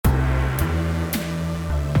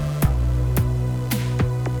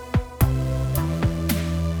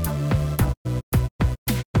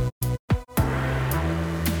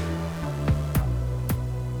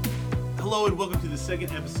Hello and welcome to the second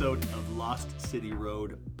episode of Lost City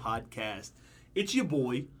Road podcast. It's your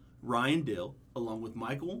boy, Ryan Dill, along with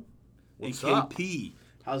Michael What's and up? KP.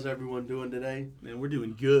 How's everyone doing today? Man, we're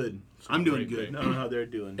doing good. I'm doing good. day. I don't know how they're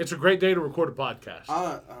doing. It's a great day to record a podcast.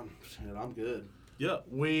 I'm good. Yeah.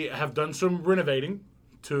 We have done some renovating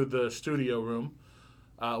to the studio room.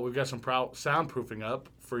 We've got some soundproofing up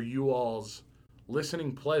for you all's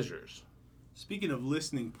listening pleasures. Speaking of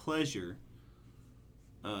listening pleasure,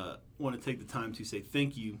 want to take the time to say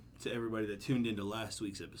thank you to everybody that tuned into last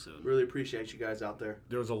week's episode. Really appreciate you guys out there.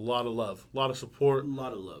 There was a lot of love, a lot of support, A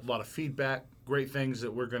lot of love. a lot of feedback, great things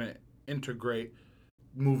that we're going to integrate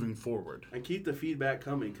moving forward. And keep the feedback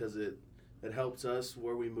coming because it helps us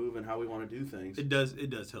where we move and how we want to do things. It does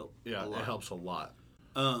help. Yeah, a lot. it helps a lot.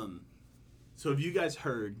 So have you guys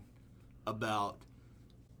heard about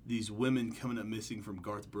these women coming up missing from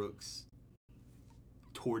Garth Brooks'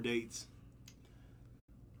 tour dates?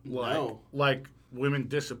 No. Like women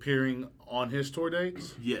disappearing on his tour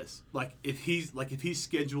dates? Yes. Like if he's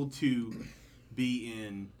scheduled to be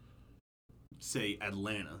in, say,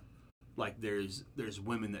 Atlanta, like there's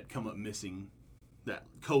women that come up missing that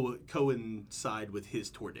coincide with his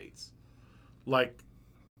tour dates. Like,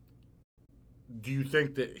 do you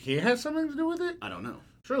think that he has something to do with it? I don't know.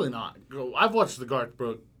 Surely not. I've watched the Garth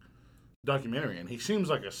Brooks documentary, and he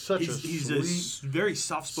seems like he's He's sweet, a very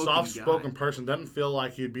soft-spoken guy. person. Doesn't feel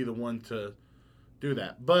like he'd be the one to do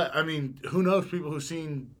that. But, I mean, who knows? People who've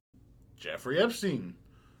seen Jeffrey Epstein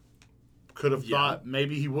could have thought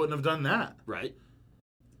maybe he wouldn't have done that. Right.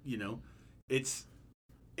 You know, it's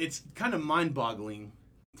kind of mind-boggling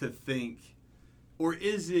to think, or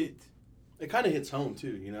is it? It kind of hits home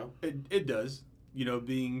too, you know? It does. You know,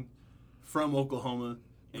 being from Oklahoma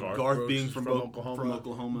and Garth Garth Brooks being is from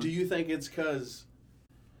Oklahoma. Do you think it's because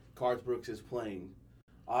Garth Brooks is playing?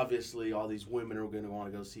 Obviously, all these women are going to want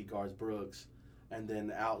to go see Garth Brooks. And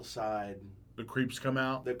then outside, The creeps come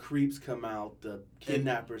out. the creeps come out, the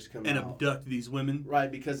kidnappers come and out. abduct these women? Right,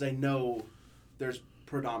 because they know there's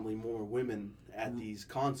predominantly more women at these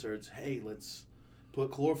concerts. Hey, let's put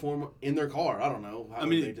chloroform in their car. I don't know. How I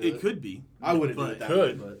mean, would they do it could be. I wouldn't do but, it that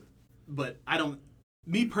could. way, But I don't.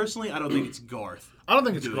 Me personally, I don't think it's Garth. I don't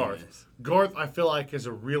think it's doing Garth. this. Garth, I feel like, is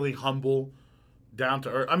a really humble,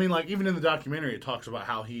 down-to-earth. I mean, like, even in the documentary, it talks about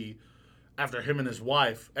how he, after him and his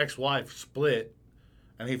ex-wife, split,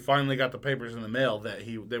 and he finally got the papers in the mail that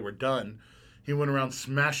they were done, he went around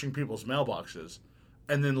smashing people's mailboxes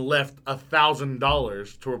and then left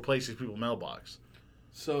 $1,000 to replace these people's mailbox.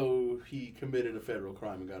 So he committed a federal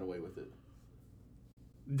crime and got away with it.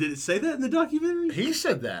 Did it say that in the documentary? He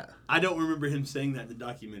said that. I don't remember him saying that in the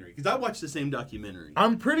documentary because I watched the same documentary.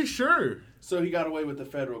 I'm pretty sure. So he got away with the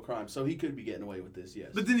federal crime. So he could be getting away with this,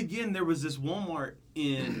 yes. But then again, there was this Walmart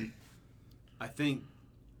in, I think,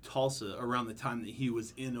 Tulsa around the time that he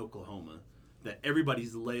was in Oklahoma that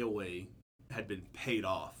everybody's layaway had been paid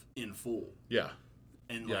off in full. Yeah.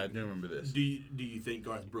 And Yeah, I do remember this. Do you think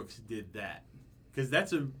Garth Brooks did that? Because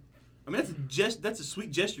that's a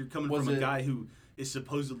sweet gesture coming from a guy who is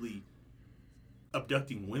supposedly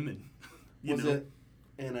abducting women. Was it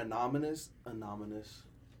an anonymous? Yes.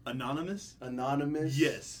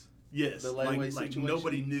 The layaway like situation?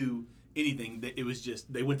 nobody knew anything. That it was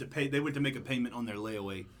just they went to make a payment on their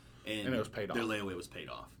layaway, and it was paid off. Their layaway was paid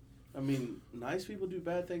off. I mean, nice people do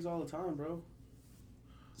bad things all the time, bro.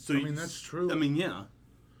 So I mean, that's true. I mean, yeah,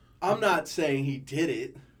 I'm not saying he did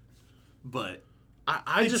it. but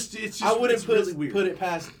I it's I just wouldn't really weird. put it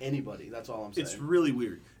past anybody. That's all I'm saying. It's really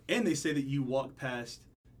weird. And they say that you walk past,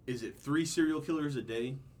 is it 3 serial killers a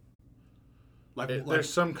day?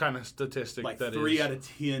 There's some kind of statistic like that 3 is. out of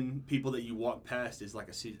 10 people that you walk past is like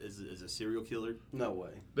is a serial killer. No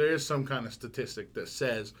way. There is some kind of statistic that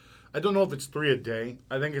says, I don't know if it's 3 a day.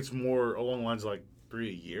 I think it's more along the lines of like 3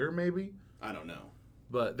 a year, maybe. I don't know.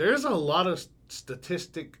 But there's a lot of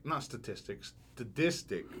sadistic.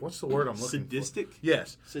 What's the word I'm looking Sadistic? for?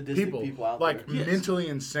 Yes. Sadistic people out like there. Yes. mentally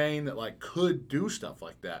insane that like could do stuff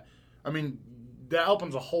like that. I mean, that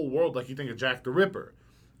opens a whole world. Like you think of Jack the Ripper.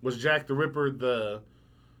 Was Jack the Ripper the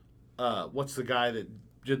what's the guy that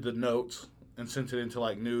did the notes and sent it into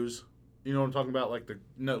like news? You know what I'm talking about? Like the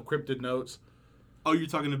cryptid notes. Oh, you're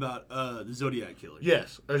talking about the Zodiac Killer.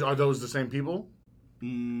 Yes. Are those the same people?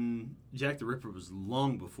 Jack the Ripper was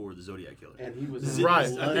long before the Zodiac Killer. And he was Right, I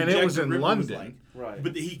think and it Jack was the in Ripper London. right.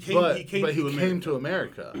 But he came. But he came to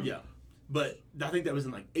America. America. Yeah, but I think that was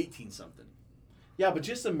in like 18 something. Yeah, but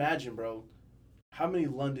just imagine, bro. How many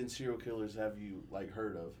London serial killers have you like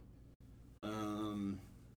heard of?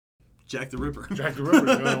 Jack the Ripper. Jack the Ripper.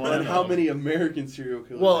 And how many American serial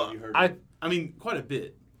killers have you heard of? I mean, quite a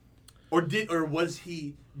bit. Or was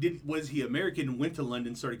he American, went to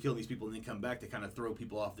London, started killing these people, and then come back to kind of throw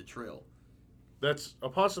people off the trail? That's a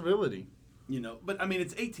possibility. But I mean,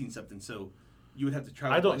 it's 18 something, so you would have to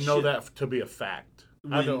travel. I don't know that to be a fact.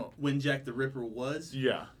 When Jack the Ripper was.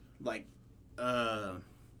 Yeah. Like,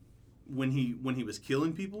 when he was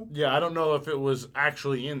killing people. Yeah, I don't know if it was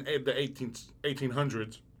actually in the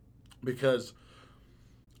 1800s, because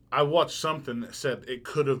I watched something that said they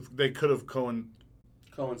could have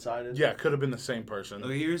coincided. Yeah, it could have been the same person.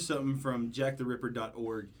 Okay, here's something from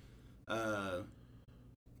jacktheripper.org.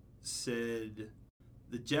 Said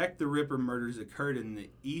the Jack the Ripper murders occurred in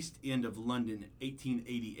the East End of London in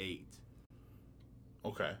 1888.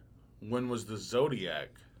 Okay. When was the Zodiac?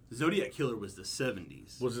 The Zodiac Killer was the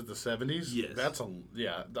 70s. Was it the 70s? Yes.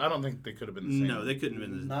 I don't think they could have been the same. No, they couldn't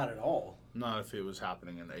have been. Not at all. Not if it was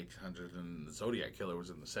happening in the 1800s and the Zodiac Killer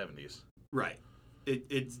was in the 70s. Right.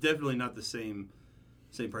 It's definitely not the same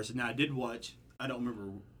person. Now, I did watch, I don't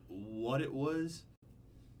remember what it was.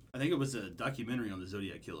 I think it was a documentary on the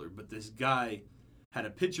Zodiac Killer, but this guy had a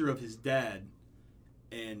picture of his dad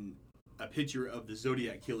and a picture of the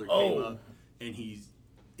Zodiac Killer came up, and he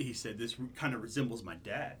said, this kind of resembles my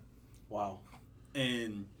dad. Wow.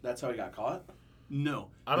 And that's how he got caught? No.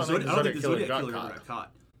 I don't think the Zodiac Killer ever got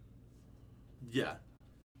caught. Yeah.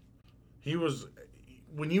 He was,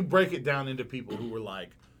 when you break it down into people who were like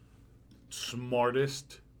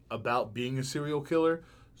smartest about being a serial killer,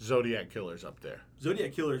 Zodiac Killer's up there.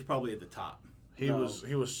 Zodiac Killer is probably at the top. He was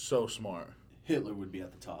so smart. Hitler would be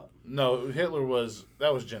at the top. No, Hitler was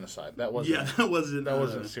genocide. That wasn't. Yeah, that wasn't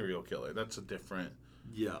a serial killer. That's a different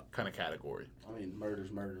kind of category. I mean,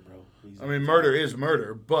 murder's murder, bro. Murder is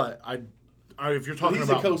murder, but if you're talking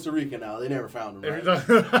about, he's in Costa Rica now. They never found him.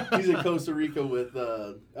 Right? He's in Costa Rica with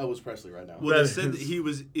Elvis Presley right now. Well, they said that he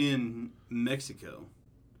was in Mexico.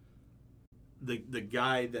 The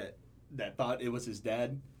guy that thought it was his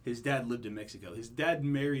dad lived in Mexico. His dad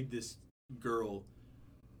married this girl.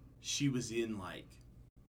 She was like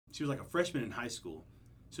a freshman in high school.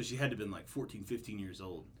 So she had to have been like 14, 15 years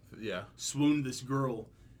old. Yeah. Swooned this girl,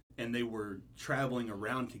 and they were traveling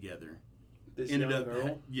around together. Ended up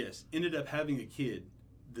having a kid.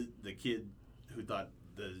 The kid who thought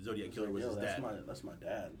the Zodiac Killer was his dad. That's my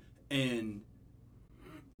dad. And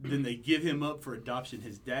then they give him up for adoption.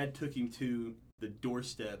 His dad took him to the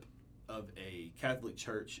doorstep of a Catholic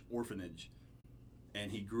church orphanage,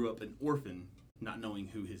 and he grew up an orphan, not knowing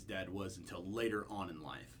who his dad was until later on in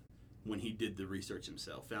life, when he did the research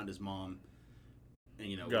himself, found his mom,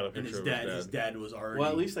 and got a picture his of dad. his His dad was already. Well,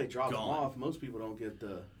 at least they dropped gone. him off. Most people don't get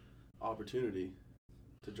the opportunity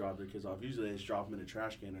to drop their kids off. Usually they just drop them in a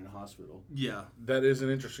trash can in a hospital. Yeah, that is an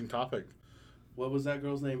interesting topic. What was that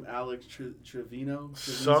girl's name? Alex Trevino?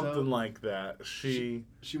 Something like that. She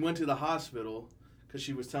went to the hospital because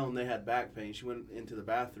she was telling them they had back pain. She went into the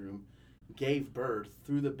bathroom, gave birth,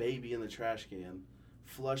 threw the baby in the trash can,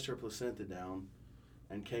 flushed her placenta down,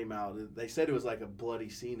 and came out. They said it was like a bloody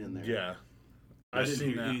scene in there. Yeah. I've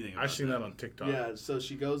seen that on TikTok. Yeah, so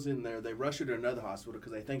she goes in there. They rush her to another hospital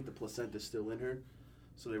because they think the placenta's still in her.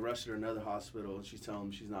 So they rush her to another hospital, and she's telling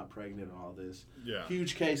them she's not pregnant and all this. Yeah.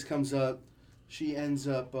 Huge case comes up. She ends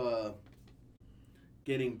up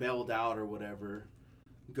getting bailed out or whatever.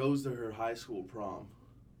 Goes to her high school prom.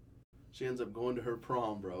 She ends up going to her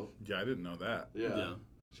prom, bro. Yeah, I didn't know that. Yeah.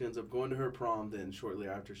 She ends up going to her prom then shortly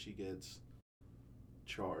after she gets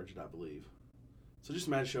charged, I believe. So just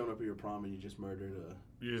imagine showing up at your prom and you just murdered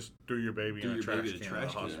You just threw your baby in a trash can at the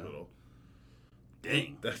hospital.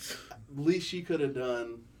 Dang. That's least she could have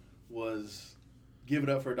done was give it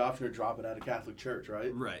up for adoption or drop it at a Catholic church,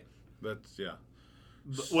 right? Right. That's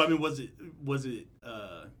Well, I mean, was it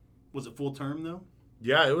full term though?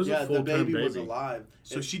 Yeah, it was a full term baby. The baby was alive.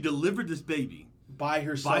 So she delivered this baby by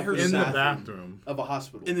herself in the bathroom of a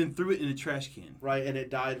hospital, and then threw it in a trash can. Right, and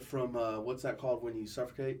it died from what's that called when you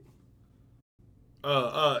suffocate?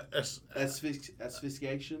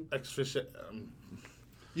 Asphyxiation.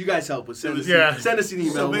 You guys help us. Send us an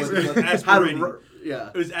email. So basically,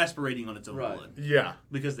 it was aspirating on its own blood. Yeah,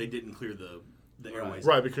 because they didn't clear the airways.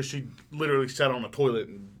 Right, because she literally sat on a toilet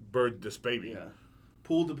and birthed this baby. Yeah,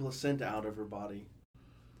 pulled the placenta out of her body.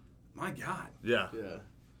 My God. Yeah. Yeah.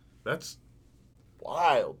 That's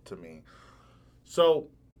wild to me. So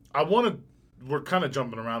we're kind of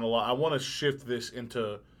jumping around a lot. I want to shift this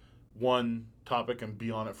into one topic and be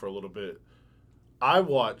on it for a little bit. I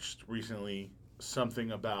watched recently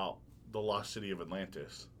something about the lost city of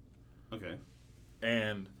Atlantis. Okay.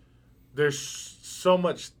 And there's so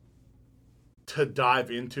much to dive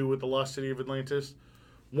into with the lost city of Atlantis.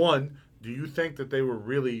 One, do you think that they were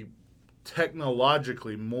really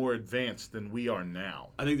technologically more advanced than we are now.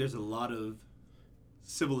 I think there's a lot of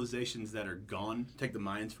civilizations that are gone. Take the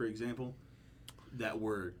Mayans, for example, that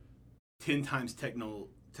were 10 times technical.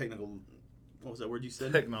 What was that word you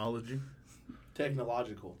said? Technologically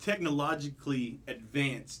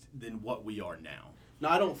advanced than what we are now. No,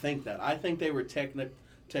 I don't think that. I think they were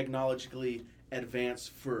technologically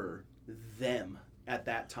advanced for them at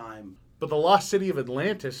that time. But the lost city of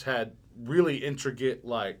Atlantis had really intricate,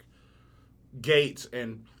 like, gates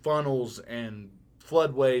and funnels and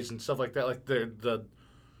floodways and stuff like that. Like,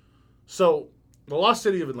 So, the lost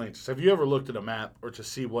city of Atlantis, have you ever looked at a map or to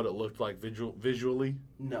see what it looked like visually?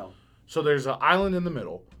 No. So there's an island in the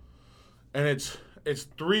middle, and it's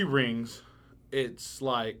 3 rings. It's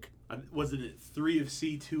like... Wasn't it 3 of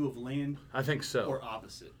sea, 2 of land? I think so. Or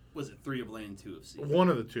opposite? Was it 3 of land, 2 of sea? One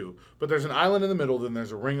of the two. But there's an island in the middle, then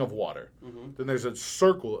there's a ring of water. Mm-hmm. Then there's a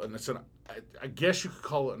circle, and I guess you could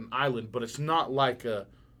call it an island, but it's not like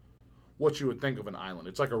what you would think of an island.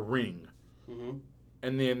 It's like a ring. Mm-hmm.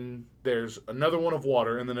 And then there's another one of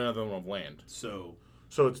water, and then another one of land. So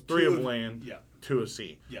it's 3 of land, yeah. 2 of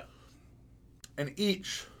sea. Yeah. And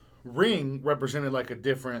each ring represented like a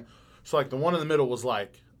different... So like the one in the middle was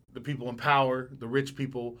like the people in power, the rich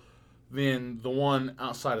people. Then the one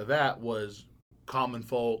outside of that was common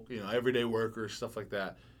folk, everyday workers, stuff like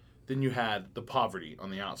that. Then you had the poverty on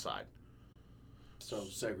the outside. So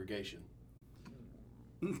segregation.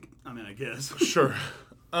 I mean, I guess. Sure.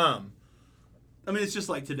 I mean, it's just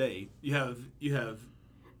like today. You have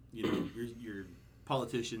your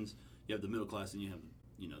politicians, you have the middle class, and you have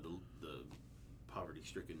the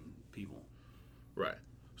poverty-stricken people. Right.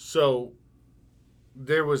 So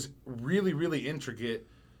there was really, really intricate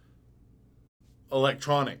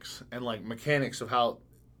electronics and like mechanics of how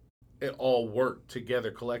it all worked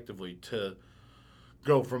together collectively to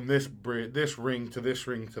go from this ring to this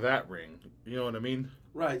ring to that ring. You know what I mean?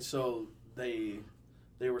 Right. So they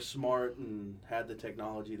were smart and had the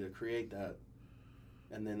technology to create that,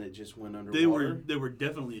 and then it just went underwater. They were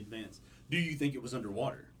definitely advanced. Do you think it was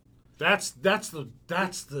underwater? That's the.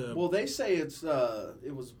 Well, they say it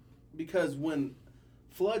was because when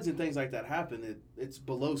floods and things like that happen, it's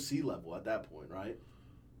below sea level at that point, right?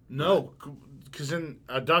 No, because in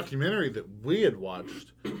a documentary that we had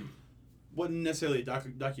watched, wasn't necessarily a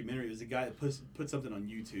documentary. It was a guy that put something on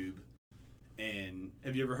YouTube. And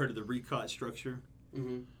have you ever heard of the Recot structure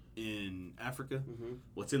in Africa? Mm-hmm.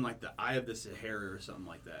 Well, it's in like the Eye of the Sahara or something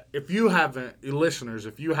like that. If you haven't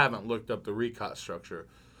looked up the Recot structure,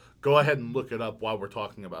 go ahead and look it up while we're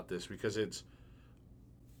talking about this, because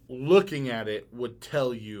looking at it would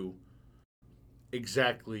tell you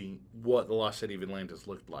exactly what the lost city of Atlantis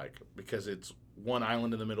looked like, because it's one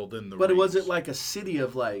island in the middle, then the But rings. was it like a city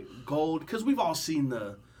of like gold? Because we've all seen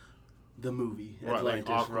the movie Atlantis,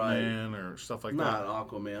 like Aquaman or stuff like that. Not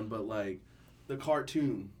Aquaman, but like the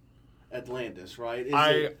cartoon Atlantis, right?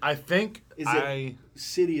 I think is it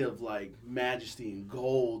city of like majesty and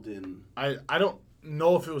gold and I don't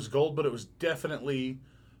know if it was gold, but it was definitely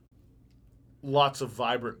lots of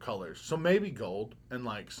vibrant colors. So maybe gold and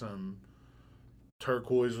like some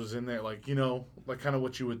turquoise was in there, like like kind of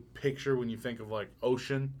what you would picture when you think of like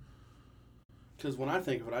ocean. Because when I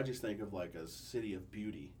think of it, I just think of like a city of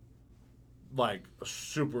beauty, like a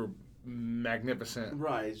super magnificent.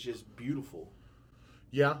 Right, it's just beautiful.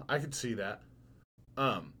 Yeah, I could see that.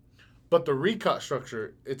 But the Recot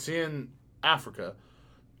structure, it's in Africa,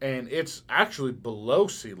 and it's actually below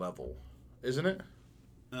sea level, isn't it?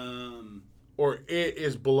 Or it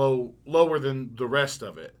is lower than the rest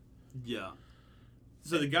of it. Yeah.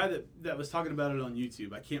 So the guy that was talking about it on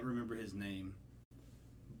YouTube, I can't remember his name,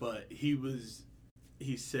 but he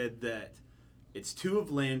said that it's 2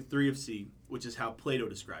 of land, 3 of sea, which is how Plato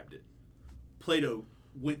described it. Plato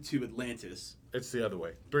went to Atlantis. It's the other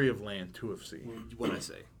way. 3 of land, 2 of sea. What'd I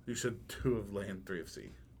say? You said 2 of land, 3 of sea.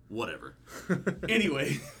 Whatever.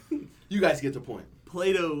 Anyway. You guys get the point.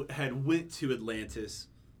 Plato had went to Atlantis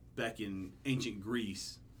back in ancient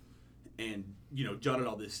Greece and, jotted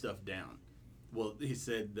all this stuff down. Well, he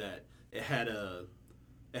said that it had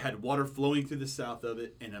water flowing to the south of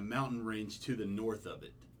it and a mountain range to the north of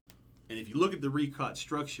it. And if you look at the Recot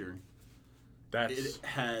structure, it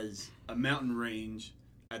has a mountain range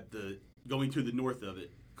going to the north of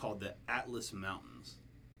it called the Atlas Mountains.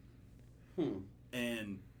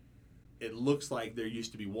 And it looks like there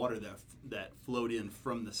used to be water that flowed in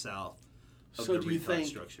from the south of the Recot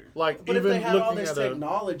structure. But if they had all this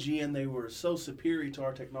technology and they were so superior to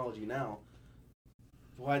our technology now,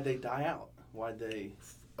 why'd they die out? Why'd they...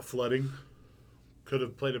 Flooding could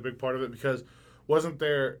have played a big part of it, because wasn't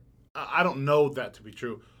there... I don't know that to be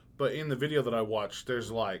true, but in the video that I watched,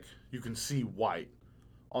 there's like, you can see white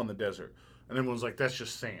on the desert. And everyone's like, that's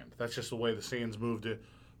just sand. That's just the way the sand's moved it.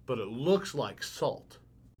 But it looks like salt.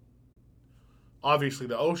 Obviously,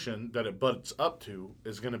 the ocean that it butts up to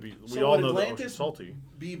is going to be, we all know the ocean's salty.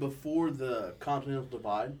 Be before the continental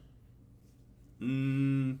divide?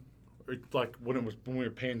 Like when we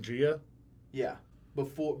were Pangea? Yeah.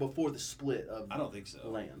 Before the split of I don't think so.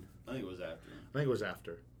 land. I think it was after. I think it was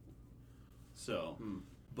after. So,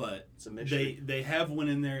 but It's a mystery. they have went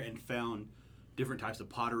in there and found different types of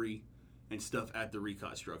pottery and stuff at the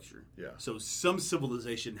Recot structure. Yeah. So some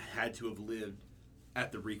civilization had to have lived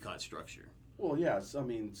at the Recot structure. Well, yeah. I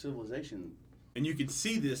mean, civilization. And you can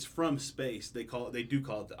see this from space. They do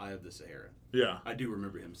call it the Eye of the Sahara. Yeah. I do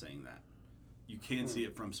remember him saying that. You can see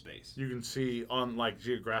it from space. You can see on like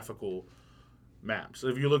geographical maps.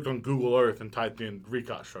 If you looked on Google Earth and typed in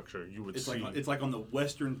Recot structure, you would see. It's like on the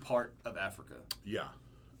western part of Africa. Yeah.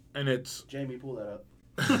 And it's Jamie, pull that up.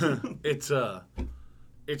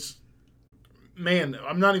 it's man,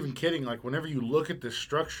 I'm not even kidding. Like whenever you look at this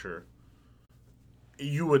structure,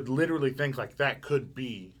 you would literally think like that could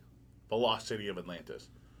be the lost city of Atlantis.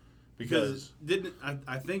 Because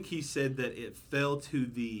I think he said that it fell to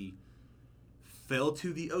the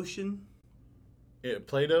ocean.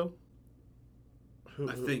 Plato?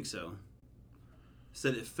 I think so.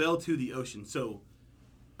 Said it fell to the ocean. So,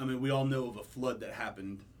 I mean, we all know of a flood that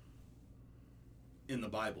happened in the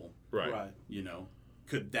Bible. Right. You know,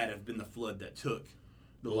 could that have been the flood that took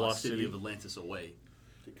the lost city of Atlantis away?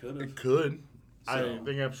 It could have. It could. So, I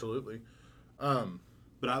think absolutely.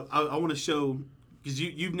 But I want to show, because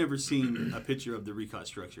you've never seen a picture of the Recot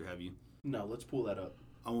structure, have you? No, let's pull that up.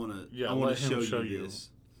 I want to let him show you this.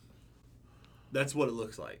 That's what it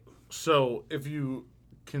looks like. So if you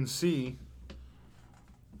can see,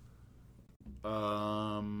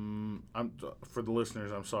 for the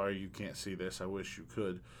listeners, I'm sorry you can't see this. I wish you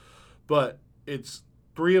could, but it's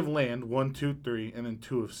 3 of land, 1, 2, 3, and then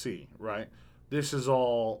 2 of sea. Right. This is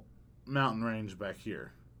all mountain range back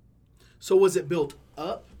here. So was it built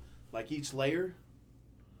up, like each layer?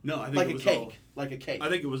 No, I think like it a was cake. all. Like a cake. I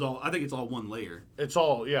think it's all one layer. It's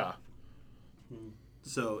all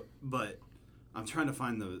So, but I'm trying to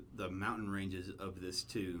find the mountain ranges of this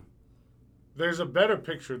too. There's a better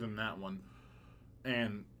picture than that one,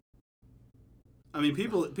 and I mean,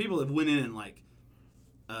 people have went in and like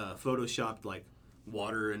photoshopped like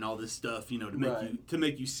water and all this stuff, you know, to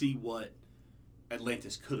make you see what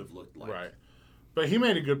Atlantis could have looked like. Right. But he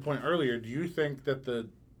made a good point earlier. Do you think that the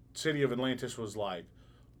city of Atlantis was like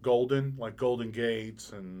golden, like golden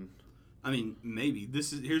gates and? I mean, maybe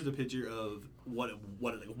here's the picture of what it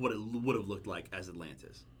would have looked like as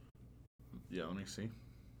Atlantis. Yeah, let me see.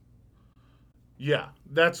 Yeah,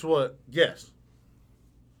 that's what. Yes.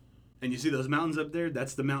 And you see those mountains up there?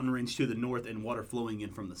 That's the mountain range to the north and water flowing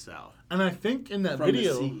in from the south. And I think in that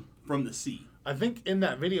video, from the sea. I think in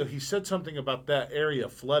that video he said something about that area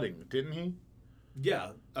flooding, didn't he?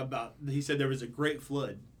 Yeah, he said there was a great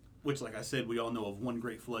flood, which, like I said, we all know of one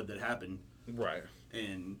great flood that happened. Right.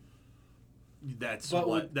 And that's what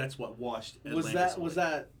washed Atlantis away. Was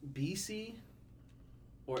that BC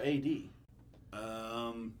or AD?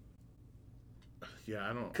 Yeah,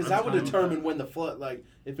 I don't. Because that would determine when the flood, like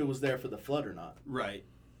if it was there for the flood or not. Right.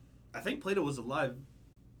 I think Plato was alive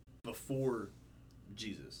before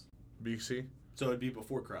Jesus. BC. So it'd be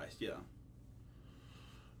before Christ. Yeah.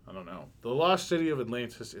 I don't know. The lost city of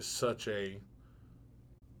Atlantis is such a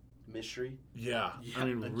mystery. Yeah, I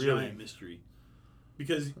mean, a really giant mystery.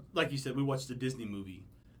 Because, like you said, we watched the Disney movie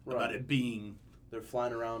about it being. They're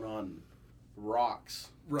flying around on rocks.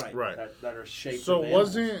 Right. That are shaped. So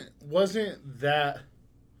of animals. wasn't that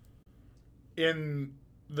in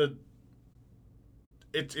the?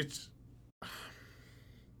 It's. It's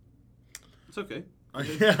okay. Yeah,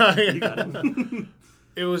 You got it.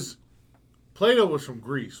 It was. Plato was from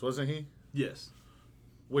Greece, wasn't he? Yes.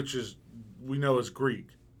 Which is we know is Greek,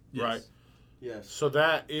 Yes. right? Yes. So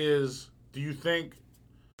that is. Do you think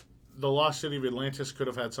the lost city of Atlantis could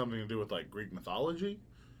have had something to do with like Greek mythology?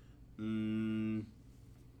 Do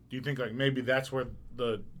you think like maybe that's where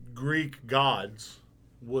the Greek gods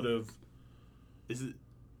would have? Is it?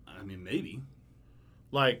 I mean, maybe.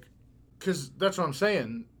 Like, because that's what I'm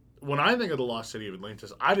saying. When I think of the lost city of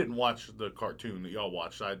Atlantis, I didn't watch the cartoon that y'all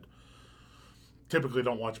watched. I typically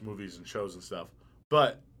don't watch movies and shows and stuff.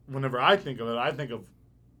 But whenever I think of it, I think of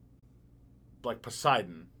like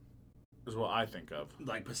Poseidon is what I think of.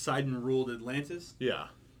 Like Poseidon ruled Atlantis? Yeah.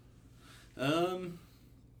 Now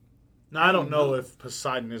I don't know if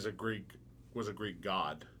Poseidon was a Greek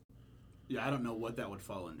god. Yeah, I don't know what that would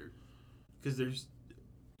fall under. Because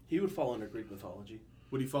he would fall under Greek mythology.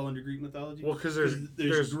 Would he fall under Greek mythology? Well, because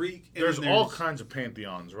there's Greek. And there's then all kinds of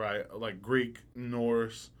pantheons, right? Like Greek,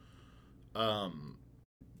 Norse.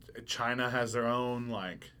 China has their own.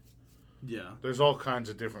 Like, yeah. There's all kinds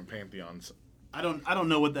of different pantheons. I don't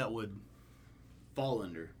know what that would fall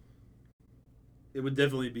under. It would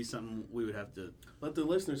definitely be something we would have to let the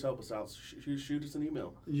listeners help us out. Shoot us an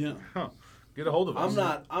email. Yeah. Get a hold of us.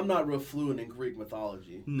 I'm not real fluent in Greek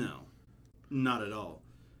mythology. No, not at all.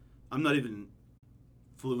 I'm not even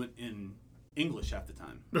fluent in English half the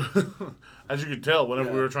time. As you can tell,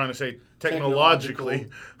 whenever we were trying to say technologically.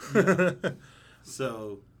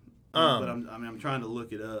 So, but I'm trying to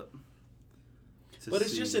look it up. But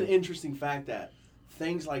it's just an interesting fact that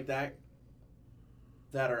things like that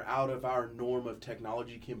are out of our norm of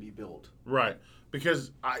technology can be built. Right.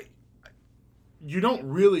 Because you don't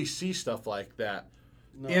really see stuff like that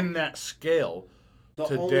in that scale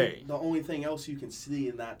today. The only thing else you can see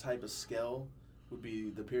in that type of scale would be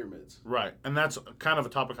the pyramids. Right. And that's kind of a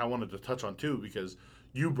topic I wanted to touch on too, because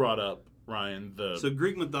you brought up, Ryan, So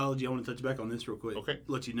Greek mythology, I want to touch back on this real quick. Okay.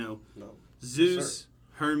 Let you know. No. Zeus,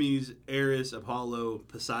 Hermes, Eris, Apollo,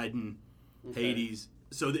 Poseidon, Hades.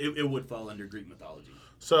 So it would fall under Greek mythology.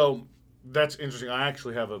 So that's interesting. I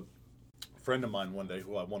actually have a friend of mine one day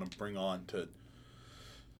who I want to bring on to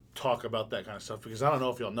talk about that kind of stuff, because I don't know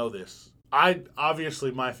if y'all know this.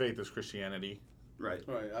 Obviously my faith is Christianity. Right.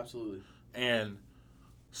 Right, absolutely. And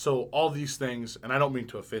so all these things, and I don't mean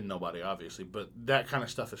to offend nobody, obviously, but that kind of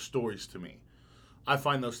stuff is stories to me. I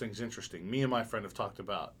find those things interesting. Me and my friend have talked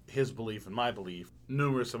about his belief and my belief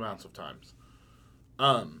numerous amounts of times.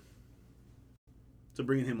 So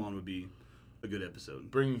bringing him on would be a good episode.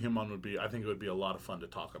 I think it would be a lot of fun to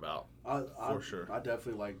talk about, for sure. I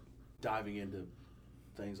definitely like diving into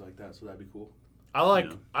things like that, so that'd be cool.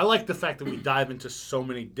 I like the fact that we dive into so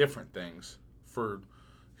many different things for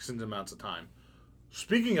extended amounts of time.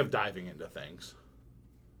 Speaking of diving into things,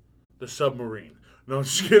 the submarine. No, I'm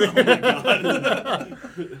just kidding. Oh my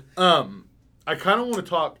God. I kind of want to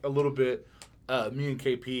talk a little bit. Me and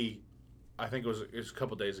KP, I think it was a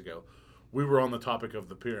couple days ago, we were on the topic of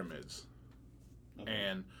the pyramids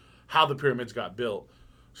and how the pyramids got built.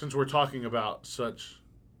 Since we're talking about such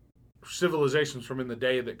civilizations from in the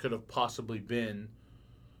day that could have possibly been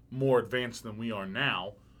more advanced than we are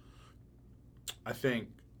now, I think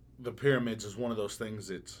the pyramids is one of those things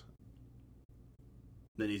that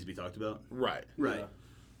needs to be talked about. Right. Yeah.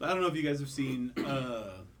 But I don't know if you guys have seen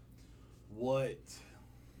what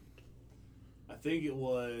I think it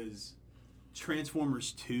was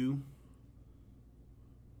Transformers 2.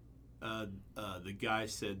 The guy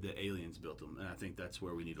said that aliens built them, and I think that's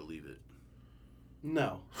where we need to leave it.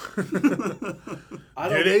 No.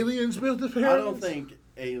 Did aliens build the pyramids? I don't think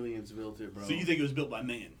aliens built it, bro. So you think it was built by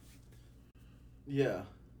man? Yeah.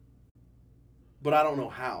 But I don't know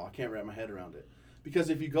how. I can't wrap my head around it. Because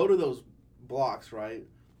if you go to those blocks, right,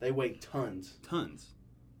 they weigh tons. Tons.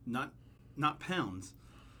 Not pounds.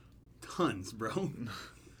 Tons, bro.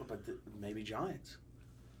 But maybe giants.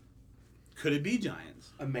 Could it be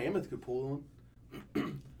giants? A mammoth could pull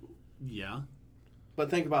one. Yeah. But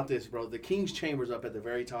think about this, bro. The king's chamber's up at the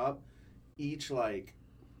very top. Each, The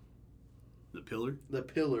pillar? The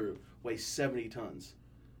pillar weighs 70 tons.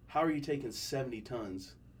 How are you taking 70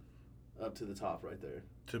 tons up to the top right there?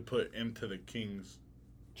 To put into the king's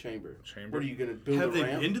chamber. What are you going to build Have a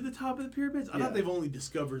ramp? they been to the top of the pyramids? I thought they've only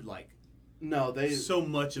discovered, so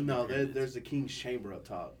much of the pyramids. There's the king's chamber up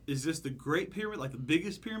top. Is this the Great Pyramid, like the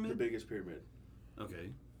biggest pyramid? The biggest pyramid.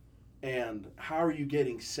 Okay. And how are you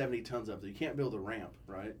getting 70 tons up there? You can't build a ramp,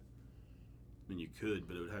 right? I mean, you could,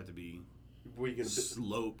 but it would have to be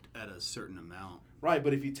sloped at a certain amount. Right,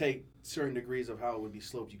 but if you take certain degrees of how it would be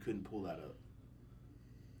sloped, you couldn't pull that up.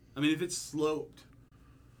 I mean, if it's sloped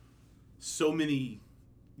so many,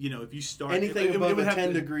 if you start... Anything above a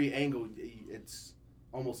 10-degree angle, it's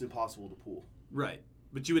almost impossible to pull. Right.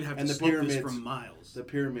 But you would have to slope this from miles. The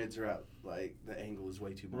pyramids are at, the angle is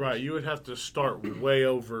way too much. Right, you would have to start way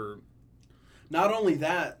over... Not only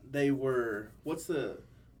that, they were... What's the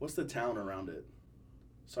town around it?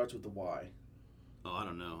 Starts with the Y. Oh, I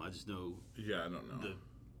don't know. I just know... Yeah, I don't know. The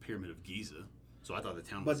Pyramid of Giza. So I thought the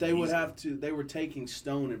town was But they Giza. Would have to... They were taking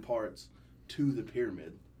stone and parts to the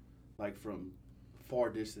pyramid. From far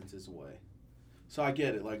distances away. So I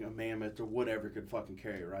get it. A mammoth or whatever could fucking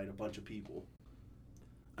carry it, right? A bunch of people.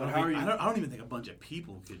 But I don't even think a bunch of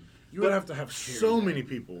people could... You would have to have so many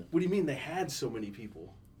people. What do you mean they had so many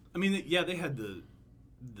people? I mean, they had the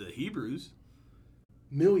Hebrews.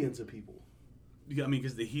 Millions of people. I mean,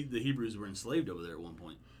 because the Hebrews were enslaved over there at one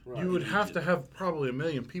point. Right. You would have to have probably 1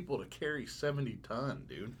 million people to carry 70 ton,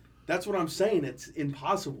 dude. That's what I'm saying. It's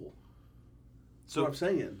impossible. That's what I'm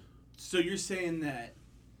saying. So you're saying that,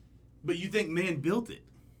 but you think man built it?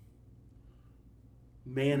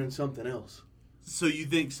 Man and something else. So you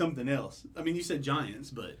think something else? I mean, you said giants,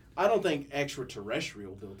 but I don't think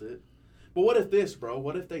extraterrestrial built it. But what if this, bro?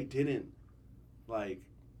 What if they didn't, like,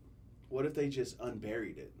 what if they just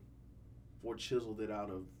unburied it? Or chiseled it out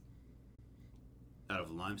of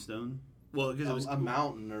limestone? Well, because it was a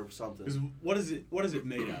mountain or something. 'Cause what is it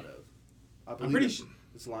made out of? I believe I'm pretty sure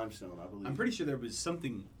it's limestone, I believe. I'm pretty sure there was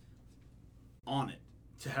something on it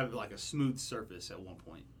to have like a smooth surface at one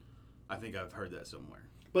point. I think I've heard that somewhere.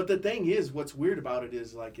 But the thing is, what's weird about it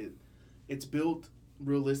is like it's built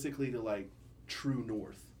realistically to like true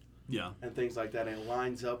north. Yeah. And things like that, and it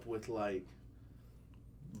lines up with like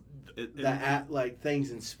It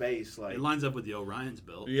things in space, like it lines up with the Orion's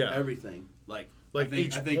belt. Yeah. everything. Like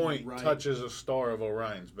Each point right, touches a star of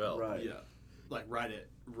Orion's belt. Right. Yeah. Like right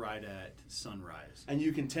at sunrise. And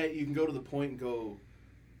you can go to the point and go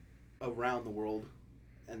around the world,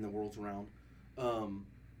 and the world's round.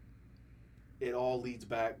 It all leads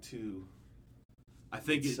back to I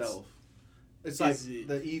think itself. It's like it,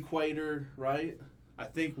 the equator, right? I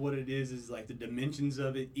think what it is like the dimensions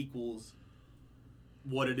of it equals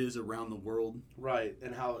what it is around the world. Right,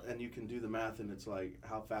 and you can do the math, and it's like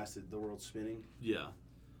how fast the world's spinning. Yeah.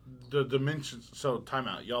 The dimensions. So time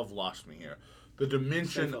out. Y'all have lost me here. The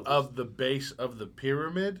dimension of the base of the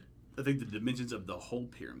pyramid. I think the dimensions of the whole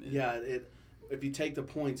pyramid. Yeah, if you take the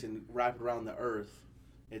points and wrap it around the Earth,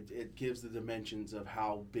 it gives the dimensions of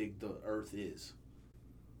how big the Earth is.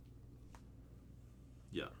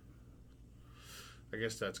 Yeah. I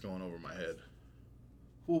guess that's going over my head.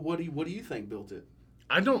 Well, what do you think built it?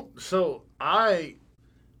 I don't. So I.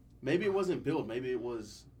 Maybe it wasn't built. Maybe it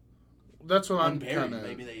was. That's what I'm unburied. kind of.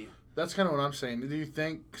 Maybe they. That's kind of what I'm saying. Do you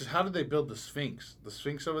think? Because how did they build the Sphinx? The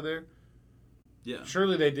Sphinx over there. Yeah.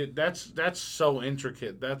 Surely they did. That's so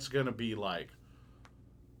intricate. That's gonna be like.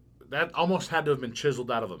 That almost had to have been chiseled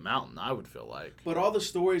out of a mountain. I would feel like. But all the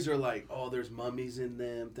stories are like, oh, there's mummies in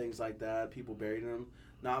them, things like that. People buried in them.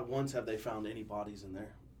 Not once have they found any bodies in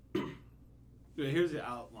there. Here's the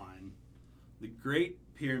outline. The Great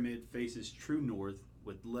Pyramid faces true north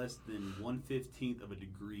with less than 1/15 of a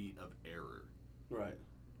degree of error. Right.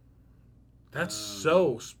 That's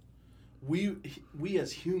so. We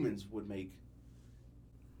as humans would make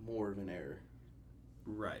more of an error.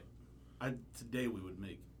 Right. Today we would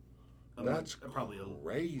make. That's probably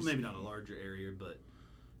crazy. Maybe not a larger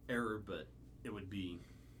error, but it wouldn't be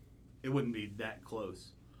that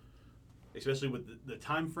close. Especially with the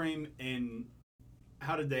time frame, and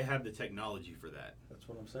how did they have the technology for that? That's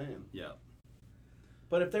what I'm saying. Yeah.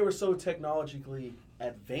 But if they were so technologically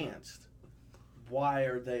advanced, why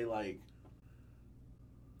are they like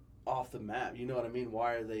off the map? You know what I mean?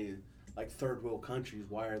 Why are they like third world countries?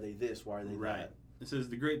 Why are they this? Why are they Right. that? It says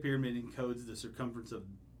the Great Pyramid encodes the circumference of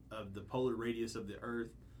the polar radius of the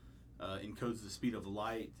Earth, encodes the speed of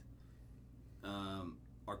light,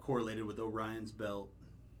 are correlated with Orion's belt.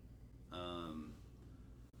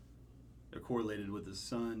 They're correlated with the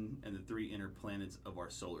sun and the 3 inner planets of our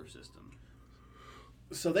solar system.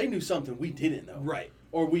 So they knew something we didn't know. Right.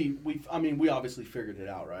 Or we obviously figured it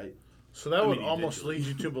out, right? So that would mean, almost eventually. lead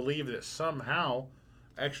you to believe that somehow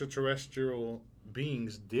extraterrestrial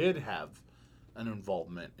beings did have an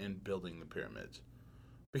involvement in building the pyramids.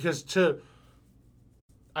 Because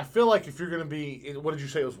I feel like if you're going to be, what did you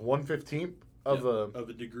say, it was 1/15 of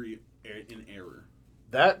a degree in error.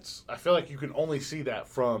 I feel like you can only see that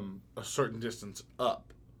from a certain distance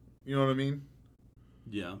up. You know what I mean?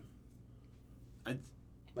 Yeah.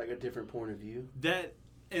 Like a different point of view. That,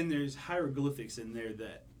 and there's hieroglyphics in there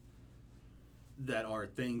that are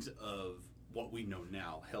things of what we know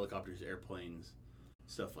now: helicopters, airplanes,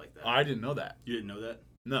 stuff like that. I didn't know that. You didn't know that?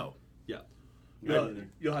 No. Yeah. No.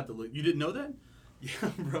 You'll have to look. You didn't know that?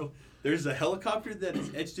 Yeah, bro. There's a helicopter that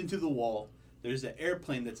is etched into the wall. There's an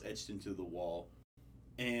airplane that's etched into the wall,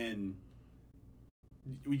 and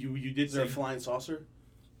you did Is there say a flying saucer?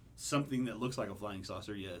 something that looks like a flying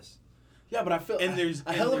saucer. Yes. Yeah, but I feel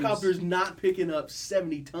a helicopter's not picking up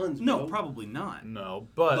 70 tons. Bro. No, probably not. No,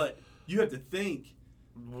 But you have to think.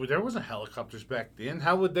 there wasn't helicopters back then.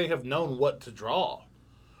 How would they have known what to draw?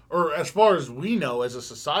 Or as far as we know, as a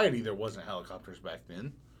society, there wasn't helicopters back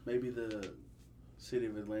then. Maybe the city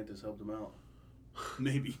of Atlantis helped them out.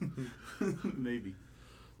 Maybe. Maybe.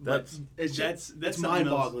 That's That's mind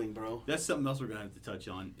boggling, bro. That's something else we're gonna have to touch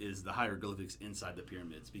on is the hieroglyphics inside the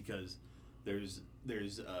pyramids, because there's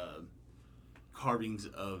carvings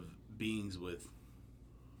of beings with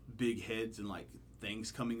big heads and like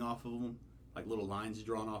things coming off of them, like little lines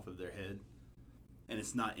drawn off of their head, and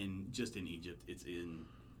it's not just in Egypt. It's in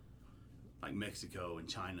like Mexico and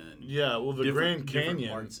China and Yeah, well, the Grand different Canyon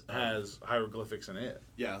parts has hieroglyphics in it.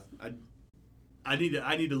 Yeah, I need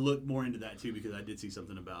to look more into that too, because I did see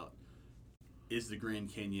something about, is the Grand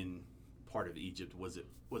Canyon part of Egypt? Was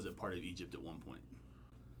it part of Egypt at one point?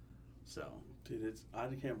 So, dude, I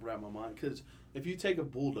can't wrap my mind, because if you take a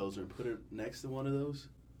bulldozer and put it next to one of those,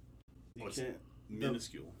 you can't.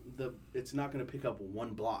 Minuscule. It's not going to pick up one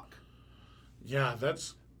block. Yeah,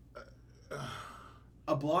 that's.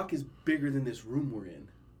 A block is bigger than this room we're in.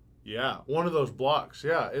 Yeah, one of those blocks.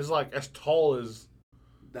 Yeah, is like as tall as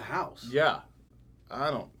the house. Yeah,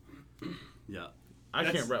 I don't. Yeah, I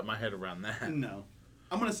can't wrap my head around that. No,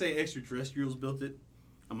 I'm gonna say extraterrestrials built it.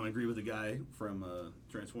 I'm gonna agree with the guy from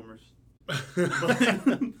Transformers. But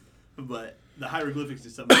the hieroglyphics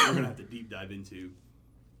is something we're gonna have to deep dive into.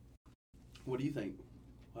 What do you think?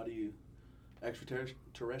 How do you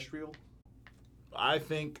extraterrestrial? I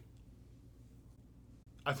think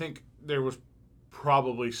there was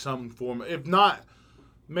probably some form, if not,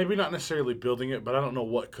 maybe not necessarily building it, but I don't know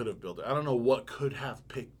what could have built it. I don't know what could have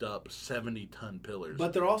picked up 70-ton pillars.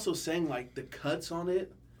 But they're also saying, like, the cuts on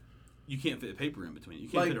it. You can't fit paper in between. You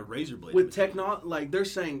can't fit a razor blade with like, they're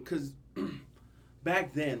saying, because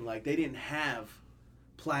back then, like, they didn't have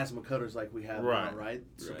plasma cutters like we have now, right?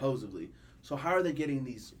 Supposedly. So how are they getting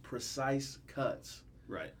these precise cuts?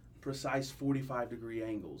 Right. Precise 45-degree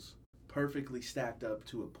angles, perfectly stacked up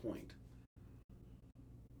to a point.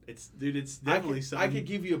 It's definitely something. I could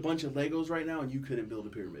give you a bunch of Legos right now, and you couldn't build a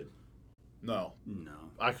pyramid. No. No.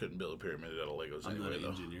 I couldn't build a pyramid out of Legos I'm anyway, not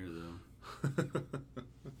an engineer, though.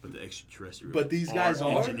 But the extraterrestrials. But these guys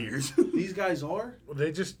are engineers. These guys are.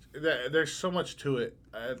 They just there's so much to it.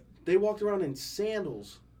 They walked around in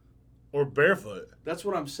sandals. Or barefoot. That's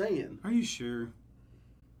what I'm saying. Are you sure?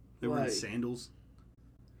 They were in sandals?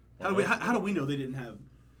 How do we know they didn't have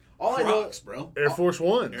all Crocs, I know, bro? Air Force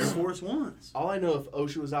Ones. Air Force Ones. All I know, if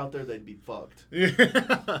OSHA was out there, they'd be fucked. Yeah.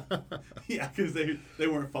 Yeah, because they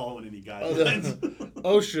weren't following any guidelines.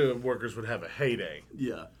 OSHA workers would have a heyday.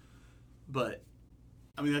 Yeah. But,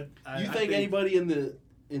 I mean... I think anybody in the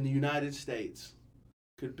United States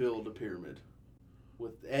could build a pyramid?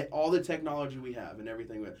 With all the technology we have and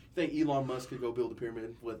everything. You think Elon Musk could go build a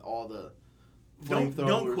pyramid with all the flamethrowers?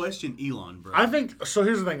 Don't question Elon, bro. I think, so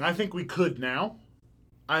here's the thing. I think we could now.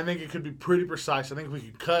 I think it could be pretty precise. I think we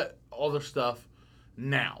could cut all the stuff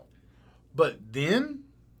now. But then...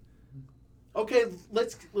 Okay,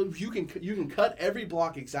 you can cut every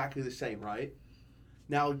block exactly the same, right?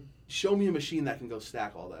 Now, show me a machine that can go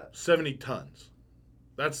stack all that. 70 tons.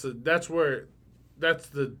 That's the...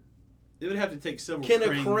 It would have to take several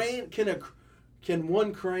cranes. Can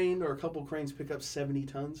one crane or a couple cranes pick up 70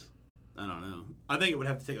 tons? I don't know. I think it would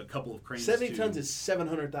have to take a couple of cranes. 70 tons is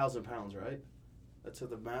 700,000 pounds, right? That's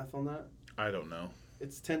the math on that? I don't know.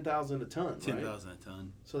 It's 10,000 a ton, 10,000 a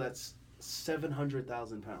ton. So that's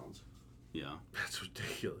 700,000 pounds. Yeah. That's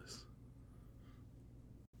ridiculous.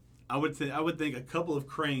 I would think a couple of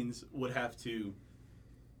cranes would have to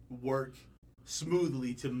work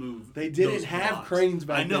smoothly to move. They didn't have blocks. cranes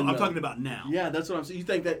back then. I know. I'm talking about now. Yeah, that's what I'm saying. You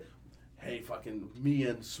think that, hey, fucking me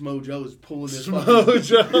and Smojo is pulling this.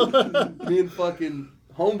 Smojo. Me and fucking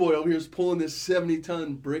homeboy over here is pulling this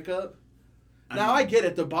 70-ton brick up. Now I get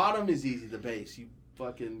it. The bottom is easy. The base, you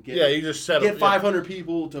fucking get. Yeah, you just set get 500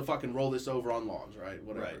 people to fucking roll this over on logs, right?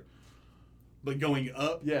 Whatever. Right. But going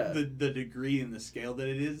up, yeah, the degree and the scale that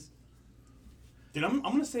it is, dude, I'm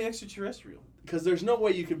gonna say extraterrestrial. Because there's no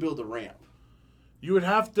way you could build a ramp. You would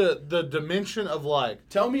have to, the dimension of like...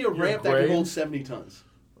 Tell me a ramp that can hold 70 tons.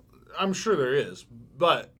 I'm sure there is,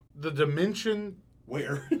 but the dimension...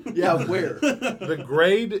 Where? Yeah, where? The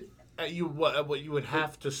grade at what you would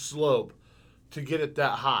have to slope to get it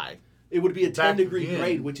that high. It would be a 10-degree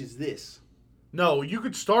grade, which is this. No, you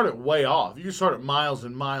could start it way off. You could start at miles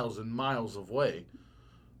and miles and miles of way.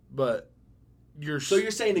 But So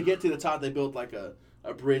you're saying to get to the top, they built like a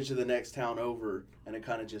bridge to the next town over, and it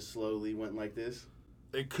kind of just slowly went like this?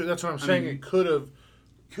 It could. That's what I'm saying. It could have.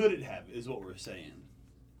 Could it have, is what we're saying.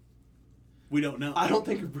 We don't know. I don't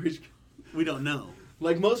think a bridge... We don't know.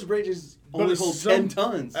 Like, most bridges only hold 10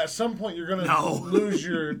 tons. At some point, you're going to lose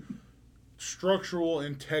your structural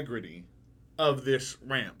integrity of this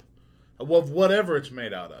ramp. Of whatever it's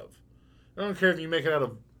made out of. I don't care if you make it out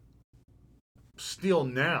of steel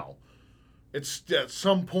now. It's at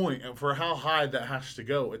some point, and for how high that has to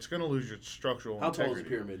go, it's going to lose your structural integrity. How tall is the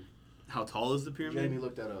pyramid? How tall is the pyramid? Jamie,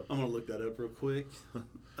 look that up. I'm going to look that up real quick.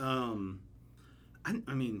 I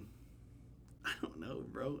mean, I don't know,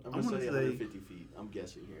 bro. I'm going to say 150 feet. I'm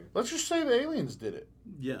guessing here. Let's just say the aliens did it.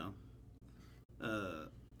 Yeah.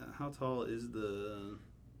 How tall is the...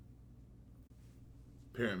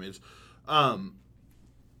 Pyramids.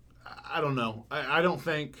 I don't know. I don't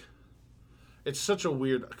think it's such a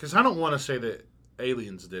weird, because I don't want to say that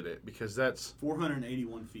aliens did it, because that's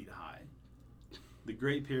 481 feet high. The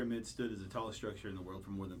Great Pyramid stood as the tallest structure in the world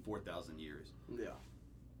for more than 4,000 years. Yeah.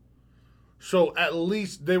 So at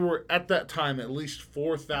least they were at that time at least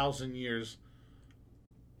 4,000 years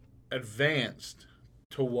advanced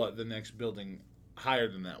to what the next building higher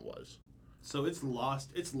than that was. So it's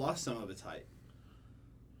lost some of its height.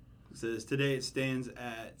 It says today it stands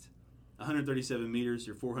at 137 meters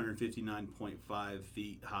or 459.5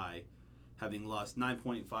 feet high, having lost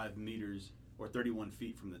 9.5 meters or 31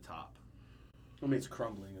 feet from the top. I mean, it's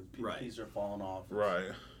crumbling. Right. Pieces are falling off. Right.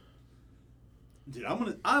 Dude,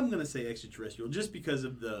 I'm gonna say extraterrestrial just because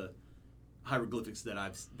of the hieroglyphics that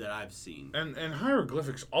I've seen. And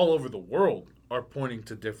hieroglyphics all over the world are pointing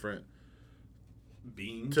to different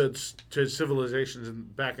Beings to civilizations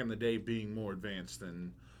and back in the day being more advanced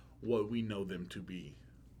than what we know them to be.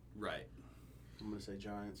 Right. I'm gonna say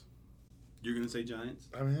giants. You're gonna say giants?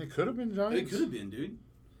 I mean, it could have been giants. It could have been, dude.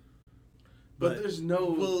 But there's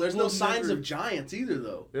no signs never- of giants either,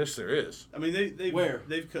 though. Yes, there is. I mean, they've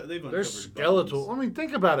uncovered There's skeletal. bones. I mean,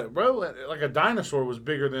 think about it, bro. Like a dinosaur was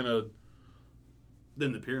bigger than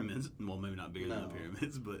Than the pyramids. Well, maybe not bigger than the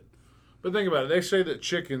pyramids, but But think about it. They say that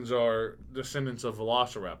chickens are descendants of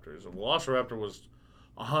velociraptors. A velociraptor was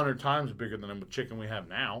 100 times bigger than the chicken we have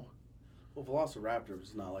now. Well, Velociraptor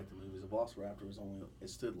was not like the movies. A Velociraptor it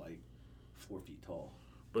stood like 4 feet tall.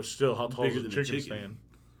 But still, how tall Bigger is a than a chicken chicken. stand?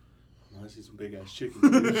 I see some big ass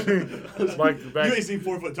chickens. you ain't seen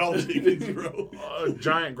 4 foot tall chickens, bro. A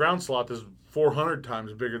giant ground sloth is 400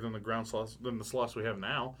 times bigger than the sloths we have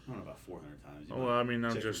now. I don't know about 400 times. Well, I mean,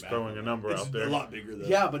 I'm Check just your throwing back. a number It's out there. a lot bigger though.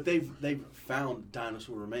 Yeah, but they've found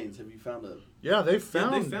dinosaur remains. Have you found a? Yeah, they Yeah,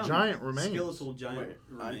 found, they found giant remains. skeletal giant Wait,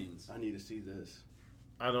 remains. I need to see this.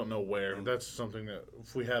 I don't know where. That's something that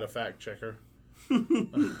if we had a fact checker. We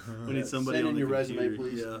need somebody Send on in the your resume, computer.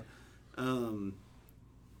 please. Yeah.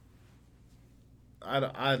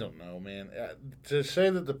 I don't know, man. To say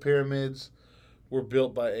that the pyramids were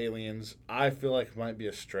built by aliens, I feel like it might be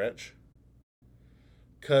a stretch.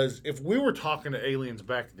 Because if we were talking to aliens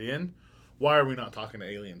back then, why are we not talking to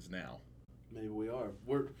aliens now? Maybe we are.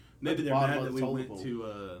 We're Maybe at the they're bottom mad of that the we totem went pole.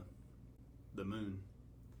 to the moon.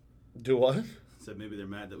 Do what? Said maybe they're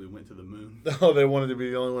mad that we went to the moon. Oh, they wanted to be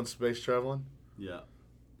the only ones space traveling? Yeah.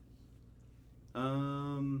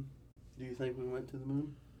 Do you think we went to the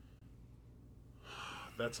moon?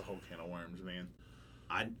 That's a whole can of worms, man.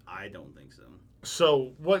 I don't think so.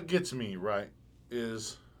 So, what gets me, right,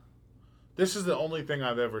 is this is the only thing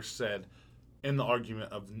I've ever said in the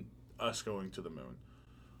argument of us going to the moon.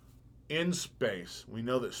 In space, we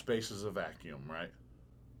know that space is a vacuum, right?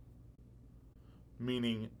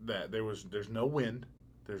 Meaning that there's no wind,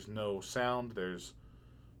 there's no sound, there's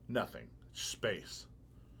nothing. Space.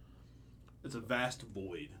 It's a vast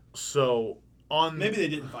void. So, on... Maybe they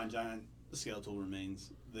didn't find giant skeletal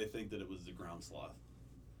remains. They think that it was the ground sloth.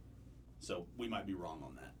 So we might be wrong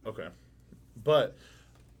on that. Okay. But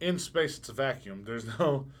in space, it's a vacuum. There's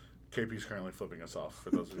no... KP's currently flipping us off,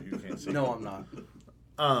 for those of you who can't see. No, I'm not.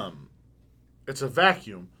 It's a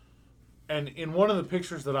vacuum. And in one of the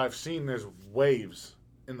pictures that I've seen, there's waves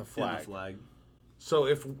in the flag. In the flag. So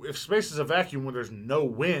if space is a vacuum where there's no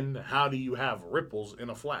wind, how do you have ripples in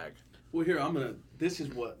a flag? Well, here this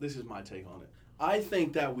is my take on it. I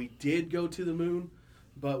think that we did go to the moon,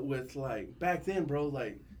 but with like back then, bro,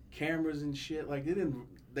 like cameras and shit, like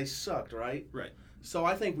they sucked, right? Right. So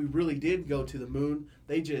I think we really did go to the moon.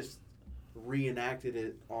 They just reenacted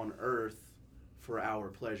it on Earth for our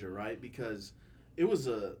pleasure, right? Because it was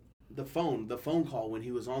the phone call when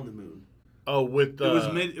he was on the moon. Oh, with the...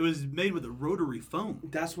 It was made with a rotary phone.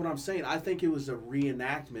 That's what I'm saying. I think it was a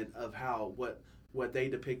reenactment of how what they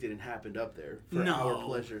depicted and happened up there for our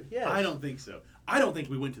pleasure. Yes. I don't think so. I don't think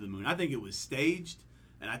we went to the moon. I think it was staged,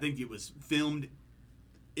 and I think it was filmed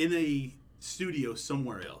in a studio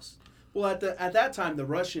somewhere else. Well, at that time, the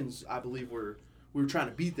Russians, I believe, we were trying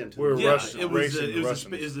to beat them to the We're moon. Yeah, Russian- it was racing the it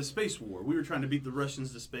Russians. was the space war. We were trying to beat the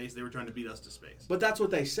Russians to space. They were trying to beat us to space. But that's what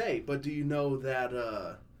they say. But do you know that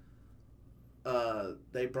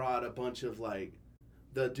they brought a bunch of, like,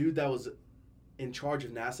 the dude that was in charge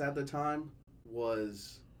of NASA at the time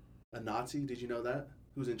was a Nazi? Did you know that?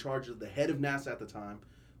 Who was in charge of the head of NASA at the time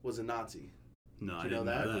was a Nazi. No, I you know didn't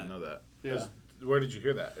that? I know didn't know that. Yeah. Where did you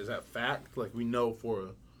hear that? Is that fact? Like, we know for...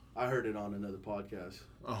 I heard it on another podcast.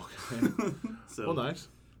 Okay. So, Well, nice.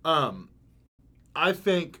 I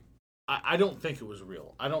think... I don't think it was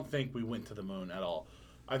real. I don't think we went to the moon at all.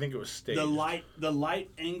 I think it was staged. the light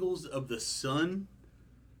angles of the sun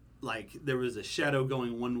like there was a shadow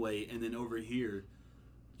going one way, and then over here,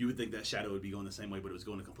 you would think that shadow would be going the same way, but it was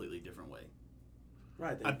going a completely different way.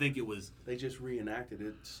 Right. I think it was. They just reenacted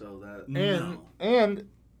it so that. And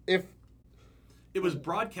if it was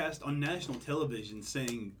broadcast on national television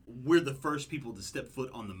saying we're the first people to step foot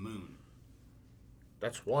on the moon.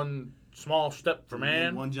 That's one small step for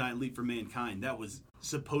man. One giant leap for mankind. That was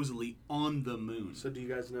supposedly on the moon. So do you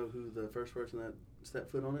guys know who the first person that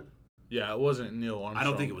stepped foot on it? Yeah, it wasn't Neil Armstrong. I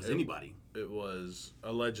don't think it was anybody. It was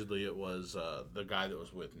allegedly the guy that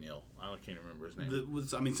was with Neil. I can't remember his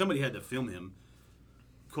name. Somebody had to film him,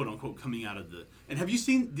 quote unquote, coming out of the. And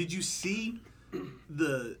did you see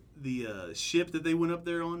the ship that they went up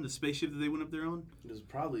there on, the spaceship that they went up there on? It was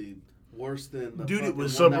probably worse than the Dude, it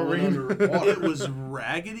was submarine. It was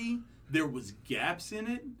raggedy. There was gaps in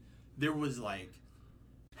it. There was like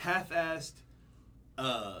half-assed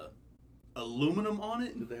aluminum on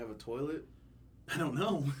it. Did they have a toilet? I don't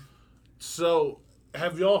know. So,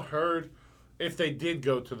 have y'all heard, if they did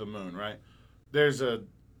go to the moon, right? There's a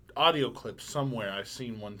audio clip somewhere I've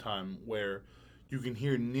seen one time where you can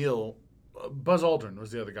hear Neil. Buzz Aldrin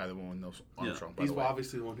was the other guy that went with Neil Armstrong. He's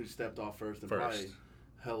obviously the one who stepped off first and probably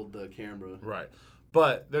held the camera. Right.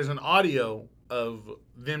 But there's an audio of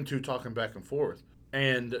them two talking back and forth.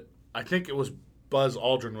 And I think it was Buzz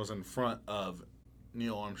Aldrin was in front of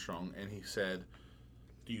Neil Armstrong, and he said,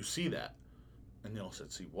 "Do you see that?" And Neil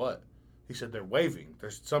said, "See what?" He said, "They're waving.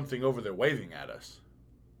 There's something over there waving at us."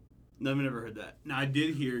 No, I've never heard that. Now, I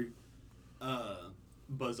did hear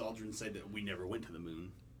Buzz Aldrin say that we never went to the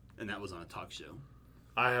moon, and that was on a talk show.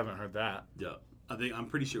 I haven't heard that. Yeah. I'm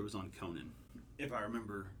pretty sure it was on Conan, if I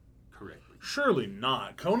remember correctly. Surely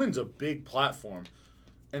not. Conan's a big platform,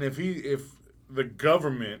 and if the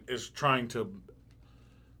government is trying to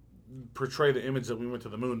portray the image that we went to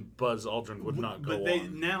the moon, Buzz Aldrin would not go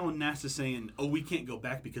on. Now NASA's saying, "Oh, we can't go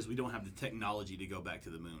back because we don't have the technology to go back to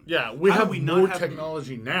the moon." Yeah, we have more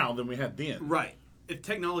technology now than we had then. Right. If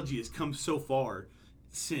technology has come so far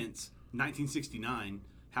since 1969,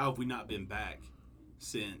 how have we not been back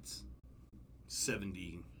since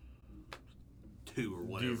 72 or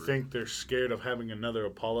whatever? Do you think they're scared of having another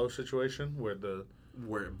Apollo situation where it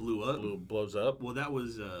blew up? Blows up? Well, that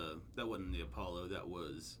wasn't the Apollo. That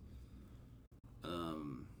was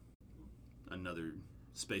another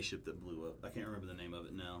spaceship that blew up. I can't remember the name of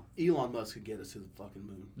it now. Elon Musk could get us to the fucking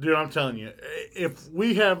moon. Dude, I'm telling you, if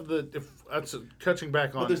that's touching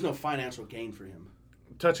back on. But there's no financial gain for him.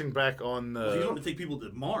 Touching back on the. Well, he doesn't want to take people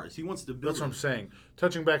to Mars. He wants to build. That's what I'm saying.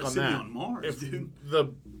 Touching back on that. On Mars, dude.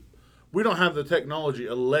 We don't have the technology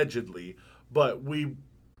allegedly, but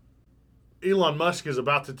Elon Musk is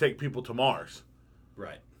about to take people to Mars.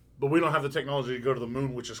 Right. But we don't have the technology to go to the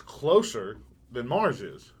moon, which is closer than Mars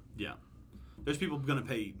is. Yeah. There's people going to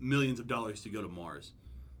pay millions of dollars to go to Mars.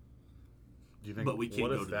 Do you think? But we can't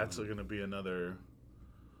what go if to that's the moon? going to be another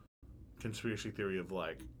conspiracy theory of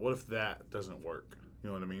like, what if that doesn't work? You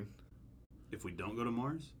know what I mean? If we don't go to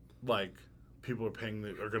Mars, like people are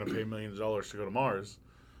going to pay millions of dollars to go to Mars,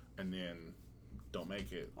 and then don't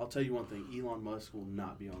make it. I'll tell you one thing: Elon Musk will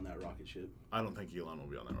not be on that rocket ship. I don't think Elon will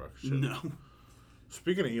be on that rocket ship. no.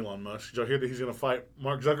 Speaking of Elon Musk, did y'all hear that he's going to fight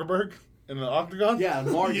Mark Zuckerberg in the octagon? Yeah,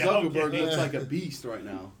 Mark Yeah, Zuckerberg okay. looks like a beast right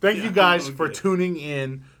now. Thank you guys okay. for tuning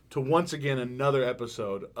in to once again another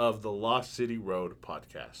episode of the Lost City Road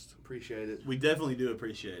podcast. Appreciate it. We definitely do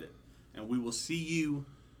appreciate it. And we will see you.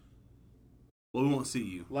 Well, we won't see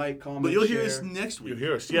you. Like, comment, But you'll share. hear us next week. You'll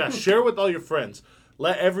hear us. Yeah, share with all your friends.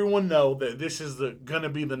 Let everyone know that this is going to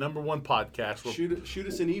be the number one podcast. Shoot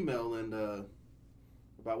us an email and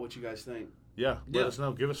about what you guys think. Yeah, let us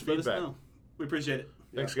know. Give us Let us feedback. know. We appreciate it.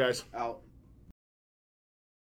 Thanks, guys. Out.